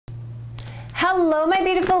Hello, my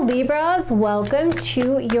beautiful Libras. Welcome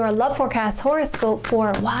to your love forecast horoscope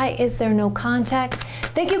for Why Is There No Contact?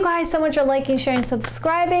 Thank you guys so much for liking, sharing,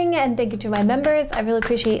 subscribing, and thank you to my members. I really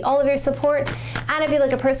appreciate all of your support. And if you'd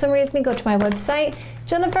like a personal read with me, go to my website,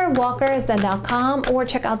 jenniferwalkerzen.com, or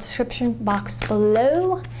check out the description box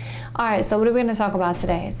below. All right, so what are we going to talk about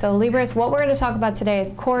today? So Libras, what we're going to talk about today is,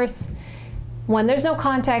 of course, when there's no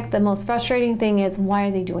contact, the most frustrating thing is, why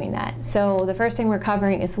are they doing that? So the first thing we're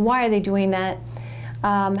covering is, why are they doing that?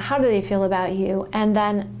 How do they feel about you? And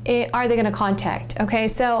then, are they going to contact? Okay,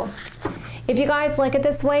 so if you guys like it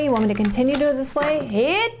this way, you want me to continue to do it this way,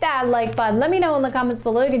 hit that like button. Let me know in the comments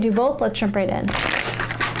below. You can do both. Let's jump right in.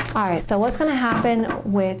 All right, so what's going to happen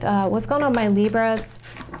with, what's going on in my Libra's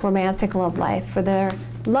romantic love life? For their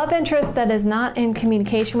love interest that is not in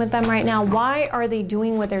communication with them right now, why are they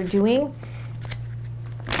doing what they're doing?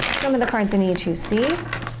 Show me the cards I need to see.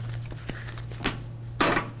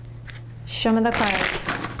 Show me the cards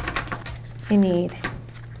I need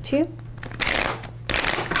to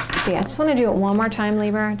see. I just want to do it one more time,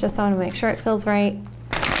 Libra, just so I want to make sure it feels right.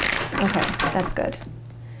 Okay, that's good.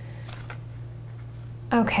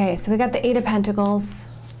 Okay, so we got the Eight of Pentacles.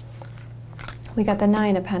 We got the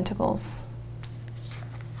Nine of Pentacles.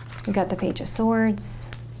 We got the Page of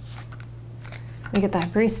Swords. We got the High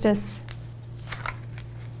Priestess.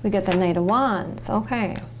 We got the Knight of Wands.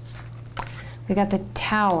 Okay. We got the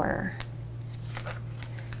Tower.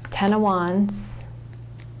 Ten of Wands.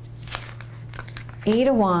 Eight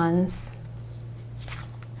of Wands.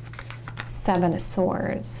 Seven of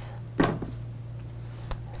Swords.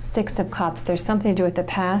 Six of Cups. There's something to do with the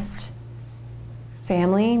past,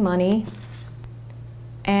 family, money,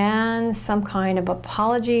 and some kind of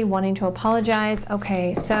apology, wanting to apologize.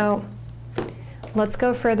 Okay, so let's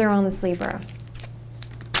go further on this, Libra.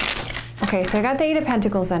 Okay, so I got the Eight of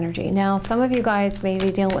Pentacles energy. Now, some of you guys may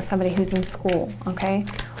be dealing with somebody who's in school, okay?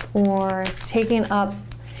 Or is taking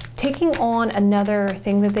on another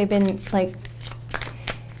thing that they've been, like,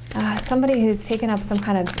 somebody who's taken up some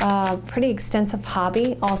kind of pretty extensive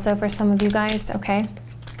hobby, also for some of you guys, okay?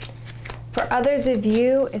 For others of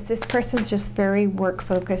you, is this person's just very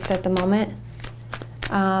work-focused at the moment,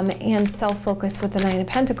 and self-focused with the Nine of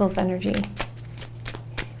Pentacles energy.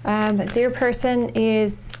 Their person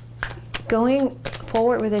is going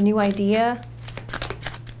forward with a new idea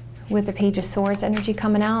with the Page of Swords energy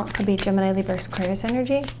coming out. Could be Gemini, Libra, Aquarius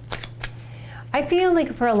energy. I feel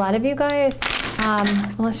like for a lot of you guys,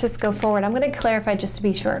 let's just go forward. I'm going to clarify just to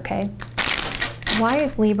be sure, okay? Why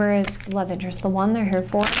is Libra's love interest the one they're here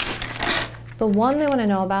for? The one they want to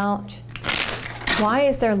know about? Why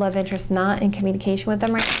is their love interest not in communication with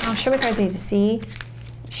them right now? Show me the cards I need to see.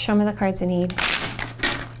 Show me the cards I need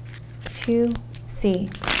to see.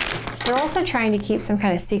 They're also trying to keep some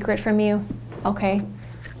kind of secret from you, okay?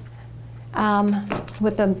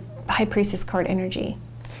 With the High Priestess card energy.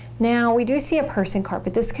 Now, we do see a person card,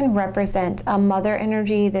 but this can represent a mother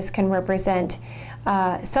energy. This can represent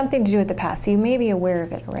something to do with the past, so you may be aware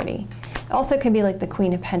of it already. It also can be like the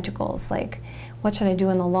Queen of Pentacles, like, what should I do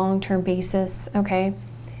on a long-term basis, okay?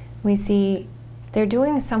 We see they're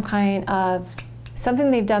doing some kind of, something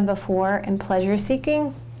they've done before in pleasure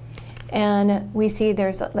seeking, and we see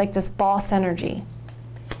there's like this boss energy.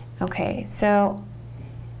 Okay, so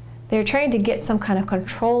they're trying to get some kind of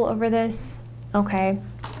control over this, okay?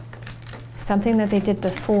 Something that they did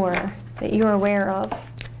before that you're aware of.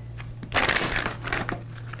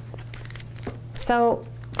 So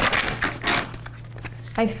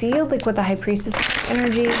I feel like with the High Priestess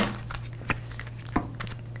energy,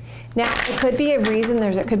 now it could be a reason,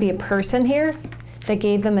 it could be a person here that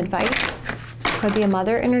gave them advice. Could be a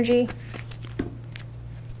mother energy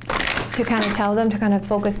to kind of tell them to kind of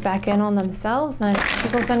focus back in on themselves, Nine of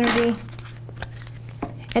Pentacles energy,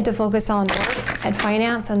 and to focus on work and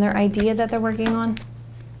finance and their idea that they're working on.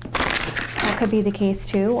 That could be the case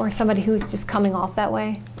too, or somebody who's just coming off that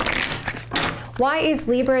way. Why is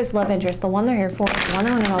Libra's love interest, the one they're here for, the one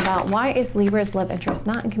I want to know about, why is Libra's love interest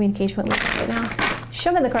not in communication with Libra right now?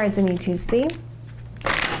 Show me the cards I need to see.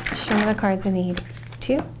 Show me the cards I need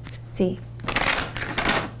to see.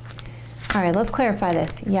 All right, let's clarify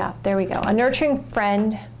this. Yeah, there we go. A nurturing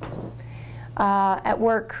friend at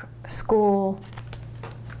work, school.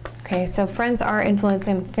 Okay, so friends are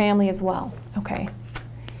influencing family as well. Okay.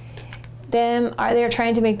 They're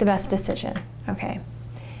trying to make the best decision. Okay.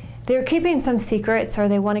 They're keeping some secrets, or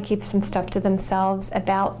they want to keep some stuff to themselves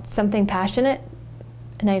about something passionate.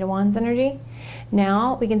 Knight of Wands energy.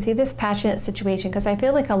 Now we can see this passionate situation, because I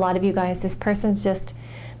feel like a lot of you guys, this person's just,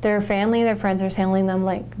 their family, their friends are telling them,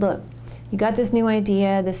 like, look, You got this new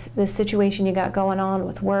idea, this situation you got going on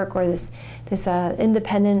with work, or this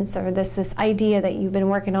independence, or this idea that you've been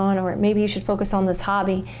working on, or maybe you should focus on this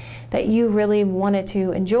hobby that you really wanted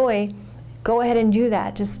to enjoy. Go ahead and do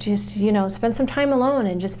that. Just you know, spend some time alone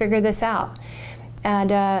and just figure this out.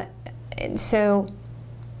 And so,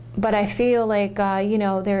 but I feel like you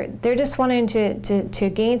know, they're just wanting to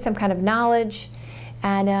gain some kind of knowledge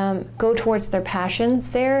and go towards their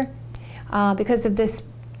passions there because of this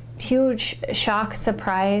huge shock,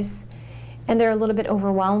 surprise, and they're a little bit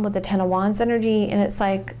overwhelmed with the Ten of Wands energy. And it's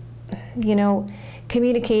like, you know,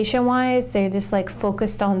 communication-wise, they're just like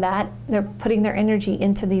focused on that. They're putting their energy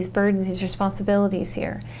into these burdens, these responsibilities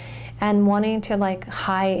here, and wanting to like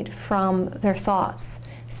hide from their thoughts.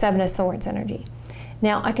 Seven of Swords energy.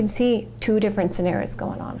 Now, I can see two different scenarios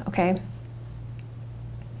going on, okay?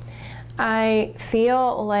 I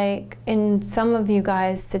feel like in some of you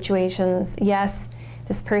guys' situations, yes,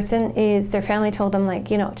 this person is, their family told them,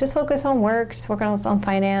 like, you know, just focus on work, just focus on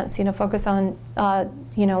finance, you know, focus on,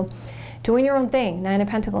 you know, doing your own thing, Nine of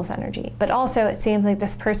Pentacles energy. But also, it seems like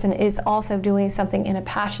this person is also doing something in a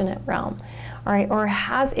passionate realm, all right, or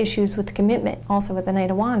has issues with commitment, also with the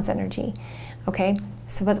Knight of Wands energy, okay?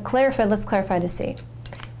 So, but let's clarify to see.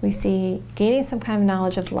 We see gaining some kind of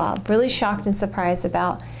knowledge of love, really shocked and surprised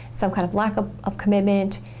about some kind of lack of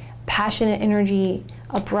commitment, passionate energy,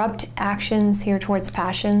 abrupt actions here towards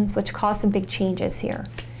passions, which cause some big changes here.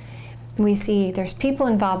 We see there's people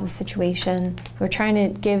involved in the situation who are trying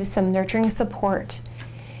to give some nurturing support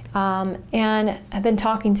and have been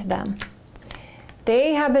talking to them.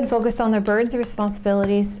 They have been focused on their burdens and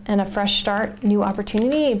responsibilities and a fresh start, new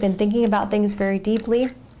opportunity. They've been thinking about things very deeply.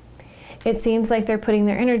 It seems like they're putting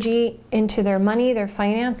their energy into their money, their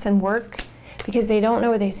finance, and work because they don't know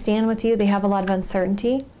where they stand with you. They have a lot of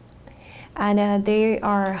uncertainty. And they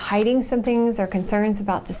are hiding some things, their concerns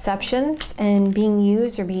about deceptions and being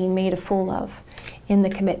used or being made a fool of in the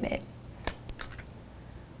commitment.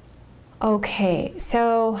 Okay,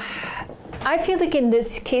 so I feel like in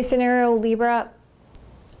this case scenario, Libra,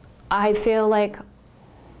 I feel like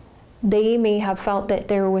they may have felt that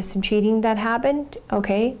there was some cheating that happened,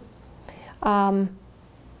 okay? I'm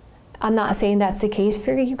not saying that's the case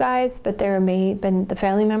for you guys, but there may have been, the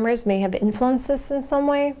family members may have influenced this in some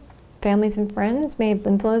way. Families and friends may have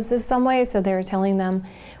influenced this some way, so they're telling them,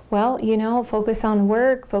 well, you know, focus on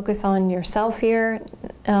work, focus on yourself here,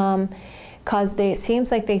 because it seems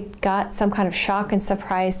like they got some kind of shock and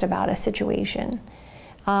surprised about a situation.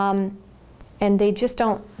 And they just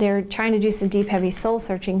don't, they're trying to do some deep, heavy soul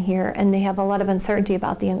searching here, and they have a lot of uncertainty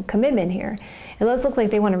about the commitment here. It does look like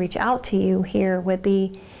they want to reach out to you here with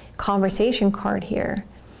the conversation card here.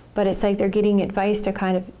 But it's like they're getting advice to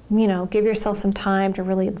kind of, you know, give yourself some time to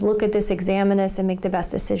really look at this, examine this, and make the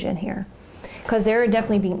best decision here. Because they're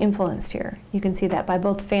definitely being influenced here. You can see that by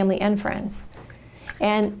both family and friends.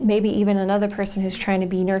 And maybe even another person who's trying to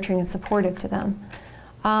be nurturing and supportive to them.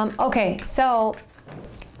 Okay, so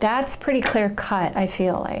that's pretty clear cut, I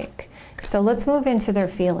feel like. So let's move into their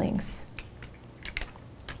feelings.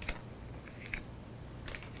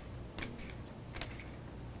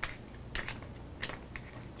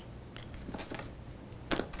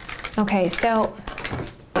 Okay, so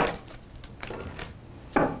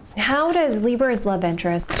how does Libra's love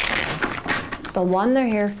interest, the one they're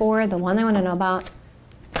here for, the one they want to know about,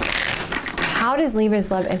 how does Libra's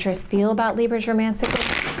love interest feel about Libra's romantic?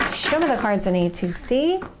 Show me the cards I need to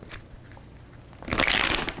see.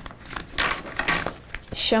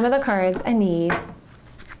 Show me the cards I need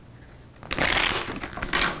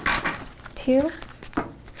to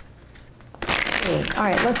see. All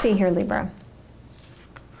right, let's see here, Libra.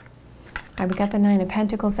 All right, we got the Nine of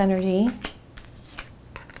Pentacles energy.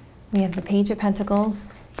 We have the Page of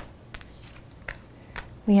Pentacles.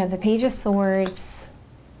 We have the Page of Swords.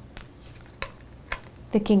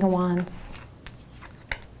 The King of Wands.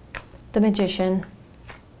 The Magician.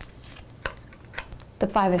 The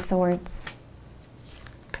Five of Swords.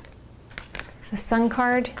 The Sun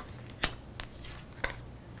card.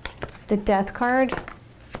 The Death card.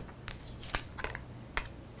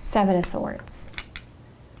 Seven of Swords.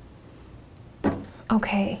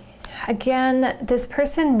 Okay, again, this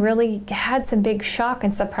person really had some big shock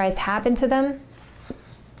and surprise happen to them,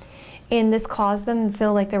 and this caused them to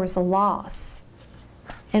feel like there was a loss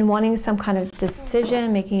and wanting some kind of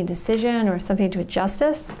decision, making a decision or something to do with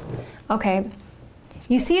justice. Okay,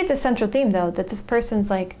 you see it the central theme though, that this person's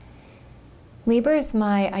like, Libra is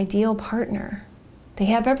my ideal partner. They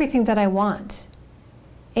have everything that I want,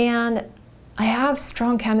 and I have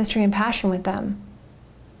strong chemistry and passion with them.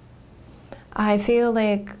 I feel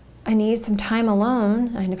like I need some time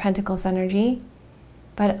alone, Nine of Pentacles energy,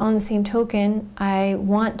 But on the same token, I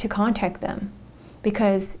want to contact them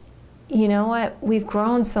because, you know what, we've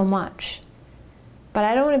grown so much. But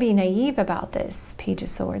I don't want to be naive about this, Page of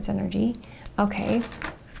Swords energy. Okay,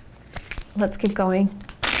 let's keep going.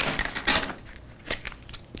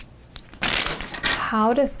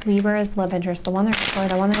 How does Libra's love interest, the one they're for,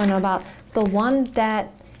 the one they want to know about, the one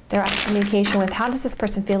that they're out of communication with, how does this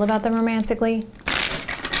person feel about them romantically?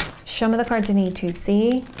 Show me the cards I need to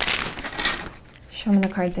see. Show me the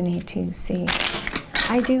cards I need to see.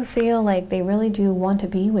 I do feel like they really do want to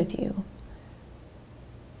be with you.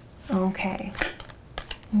 Okay.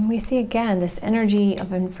 And we see again this energy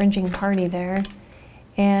of infringing party there.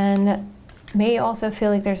 And may also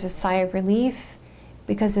feel like there's a sigh of relief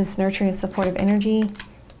because it's nurturing and supportive energy.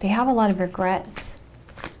 They have a lot of regrets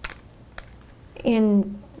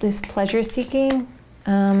in this pleasure seeking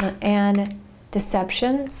and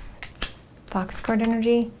deceptions. Fox card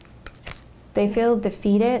energy. They feel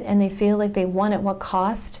defeated and they feel like they won at what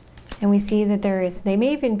cost. And we see that they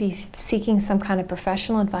may even be seeking some kind of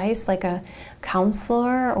professional advice, like a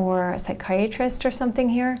counselor or a psychiatrist or something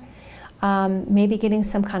here. Maybe getting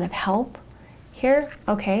some kind of help here.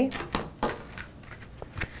 Okay.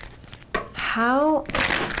 How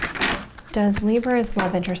does Libra's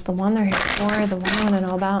love interest, the one they're here for, the one I want to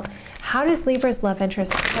know about, how does Libra's love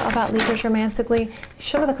interest feel about Libra's romantically?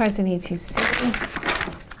 Show me the cards I need to see.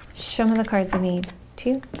 Show me the cards I need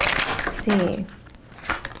to see.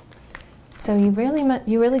 So you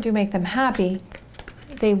really do make them happy.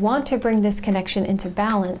 They want to bring this connection into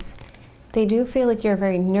balance. They do feel like you're a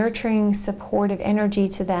very nurturing, supportive energy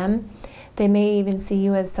to them. They may even see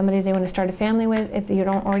you as somebody they want to start a family with if you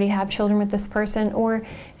don't already have children with this person, or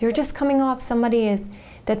you're just coming off somebody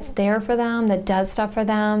that's there for them, that does stuff for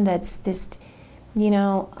them, that's just, you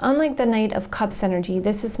know, unlike the Knight of Cups energy,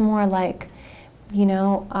 this is more like, you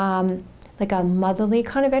know, like a motherly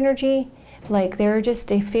kind of energy. Like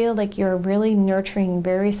they feel like you're really nurturing,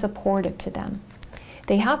 very supportive to them.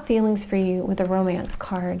 They have feelings for you with the Romance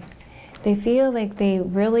card. They feel like they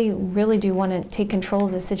really, really do want to take control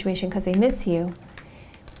of the situation because they miss you.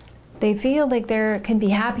 They feel like there can be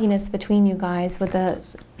happiness between you guys with the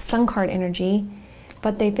Sun card energy,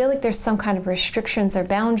 but they feel like there's some kind of restrictions or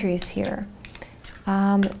boundaries here.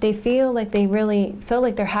 They feel like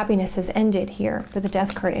their happiness has ended here with the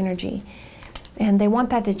Death card energy, and they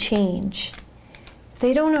want that to change.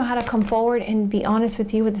 They don't know how to come forward and be honest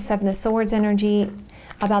with you with the Seven of Swords energy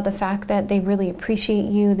about the fact that they really appreciate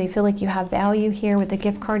you. They feel like you have value here with the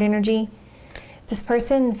Gift card energy. This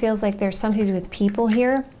person feels like there's something to do with people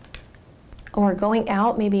here, or going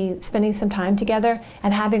out, maybe spending some time together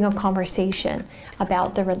and having a conversation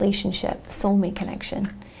about the relationship, soulmate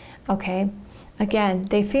connection. Okay. Again,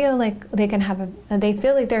 they feel like they can have they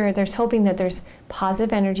feel like there's hoping that there's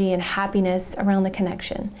positive energy and happiness around the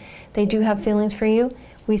connection. They do have feelings for you.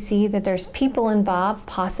 We see that there's people involved,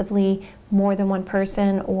 possibly more than one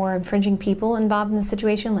person or infringing people involved in the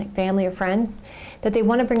situation, like family or friends, that they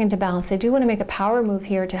want to bring into balance. They do want to make a power move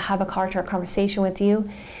here to have a heart-to-heart conversation with you.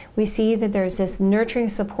 We see that there's this nurturing,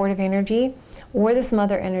 supportive energy, or this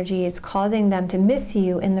mother energy is causing them to miss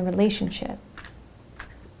you in the relationship.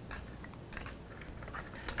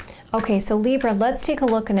 Okay, so Libra, let's take a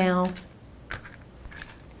look now.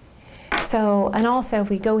 So, and also if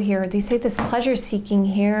we go here, they say this pleasure seeking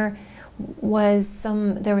here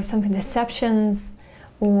there was some deceptions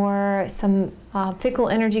or some fickle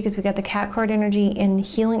energy, because we got the Cat card energy in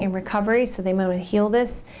healing and recovery, so they might want to heal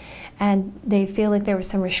this. And they feel like there were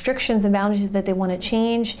some restrictions and boundaries that they want to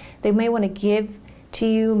change. They may want to give to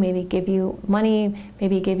you, maybe give you money,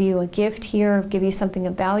 maybe give you a gift here, give you something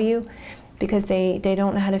of value, because they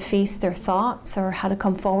don't know how to face their thoughts or how to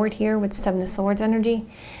come forward here with Seven of Swords energy.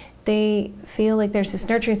 They feel like there's this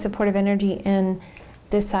nurturing, supportive energy in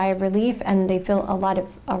this sigh of relief, and they feel a lot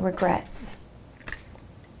of regrets.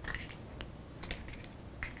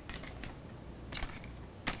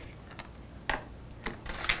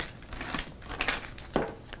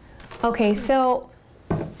 Okay, so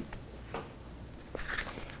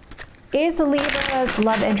is Libra's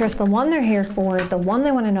love interest the one they're here for, the one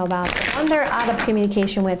they want to know about, the one they're out of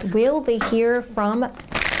communication with? Will they hear from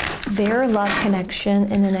their love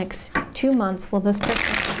connection in the next 2 months? Will this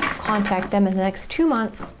person contact them in the next 2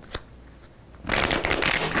 months?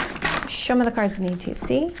 Show me the cards I need to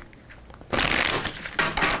see.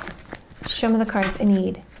 Show me the cards I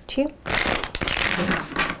need to see.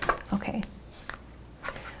 Okay.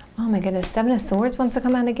 Oh my goodness, Seven of Swords wants to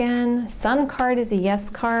come out again. Sun card is a yes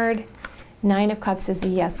card. Nine of Cups is a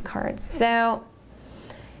yes card. So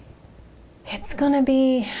it's going to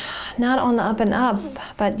be not on the up and up,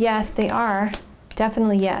 but yes, they are.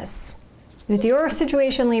 Definitely yes. With your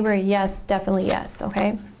situation, Libra, yes, definitely yes,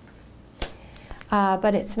 okay?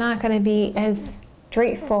 But it's not going to be as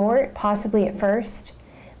straightforward, possibly at first.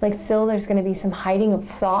 Like still there's going to be some hiding of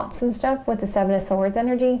thoughts and stuff with the Seven of Swords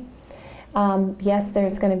energy. Yes,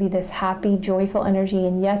 there's going to be this happy, joyful energy,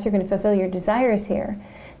 and yes, you're going to fulfill your desires here.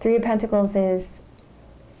 Three of Pentacles is,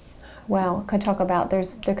 well, could talk about there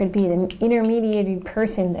could be an intermediated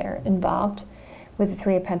person there involved with the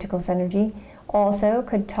Three of Pentacles energy. Also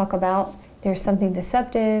could talk about there's something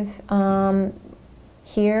deceptive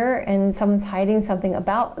here, and someone's hiding something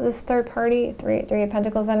about this third party, Three of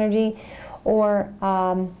Pentacles energy, or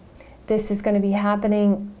this is going to be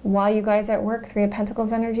happening while you guys are at work, Three of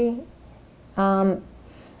Pentacles energy.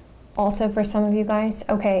 Also for some of you guys.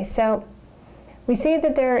 Okay, so we see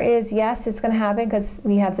that there is, yes, it's going to happen because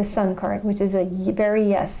we have the Sun card, which is a very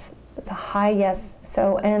yes. It's a high yes.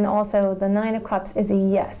 So, and also the Nine of Cups is a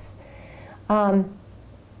yes.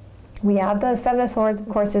 We have the Seven of Swords, of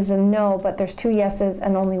course, is a no, but there's two yeses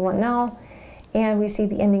and only one no. And we see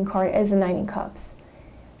the ending card is the Nine of Cups.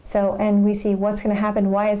 So, and we see what's going to happen.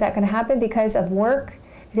 Why is that going to happen? Because of work,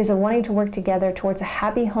 because of wanting to work together towards a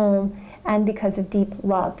happy home, and because of deep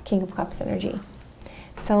love, King of Cups energy.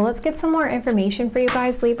 So let's get some more information for you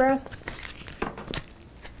guys, Libra.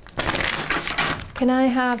 Can I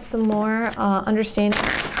have some more understanding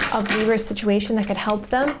of Libra's situation that could help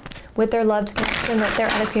them with their loved person that they're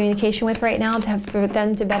out of communication with right now, for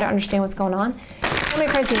them to better understand what's going on? How many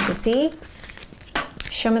cards do you need to see?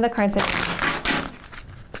 Show me the cards that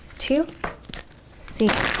to see.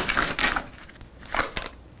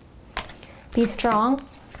 Be strong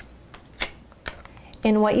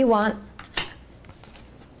in what you want,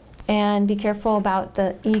 and be careful about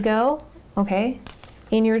the ego, okay,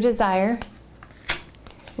 in your desire.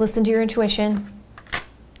 Listen to your intuition,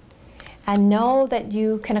 and know that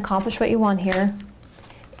you can accomplish what you want here,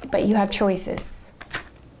 but you have choices,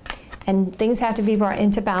 and things have to be brought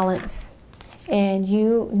into balance, and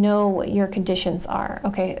you know what your conditions are,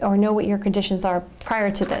 okay, or know what your conditions are prior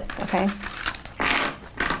to this, okay?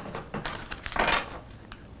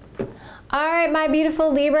 All right, my beautiful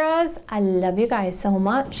Libras, I love you guys so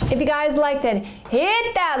much. If you guys liked it,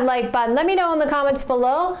 hit that like button. Let me know in the comments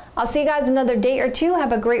below. I'll see you guys another day or two.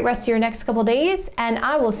 Have a great rest of your next couple days, and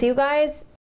I will see you guys